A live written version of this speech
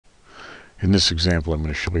In this example, I'm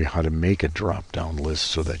going to show you how to make a drop-down list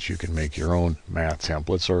so that you can make your own math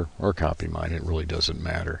templates or copy mine. It really doesn't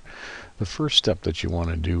matter. The first step that you want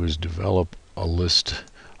to do is develop a list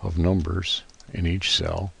of numbers in each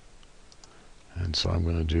cell. And so I'm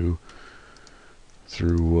going to do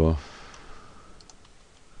through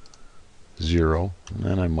 0, and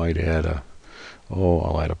then I might add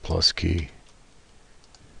I'll add a plus key.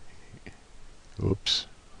 Oops,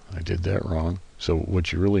 I did that wrong. So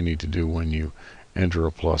what you really need to do when you enter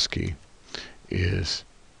a plus key is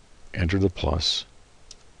enter the plus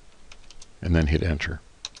and then hit enter,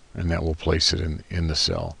 and that will place it in the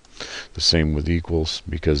cell. The same with equals,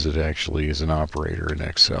 because it actually is an operator in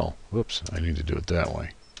Excel. Whoops, I need to do it that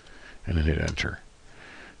way. And then hit enter.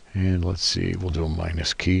 And let's see, we'll do a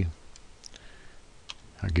minus key.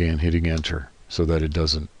 Again, hitting enter so that it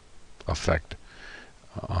doesn't affect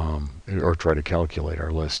or try to calculate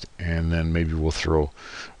our list. And then maybe we'll throw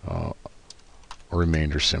a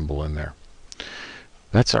remainder symbol in there.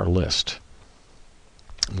 That's our list.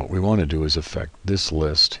 What we want to do is affect this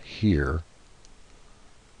list here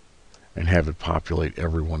and have it populate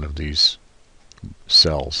every one of these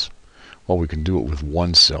cells. Well, we can do it with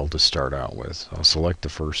one cell to start out with. I'll select the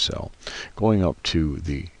first cell. Going up to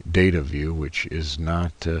the data view, which is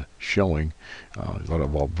not showing,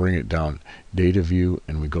 I'll bring it down, data view,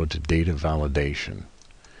 and we go to data validation.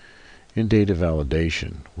 In data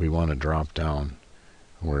validation, we want to drop down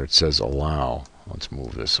where it says allow. Let's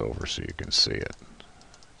move this over so you can see it.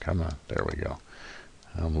 Come on, there we go.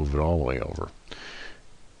 I'll move it all the way over.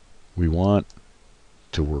 We want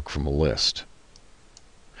to work from a list.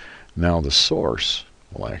 Now the source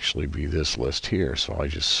will actually be this list here, so I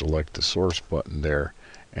just select the source button there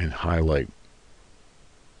and highlight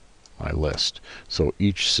my list. So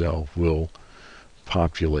each cell will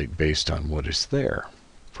populate based on what is there.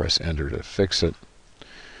 Press enter to fix it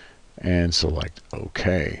and select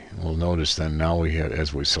OK. We'll notice then now we have,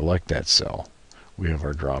 as we select that cell, we have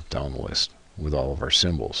our drop down list with all of our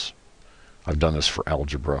symbols. I've done this for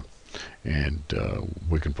algebra, and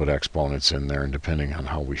we can put exponents in there, and depending on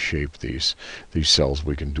how we shape these cells,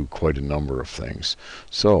 we can do quite a number of things.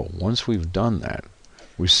 So once we've done that,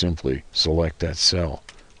 we simply select that cell,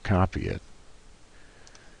 copy it,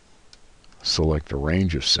 select a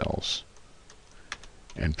range of cells,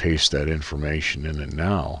 and paste that information in. And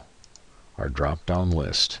now our drop-down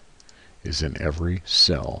list is in every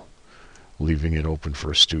cell, leaving it open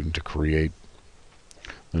for a student to create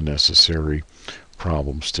the necessary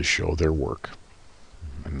problems to show their work.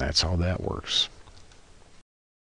 And that's how that works.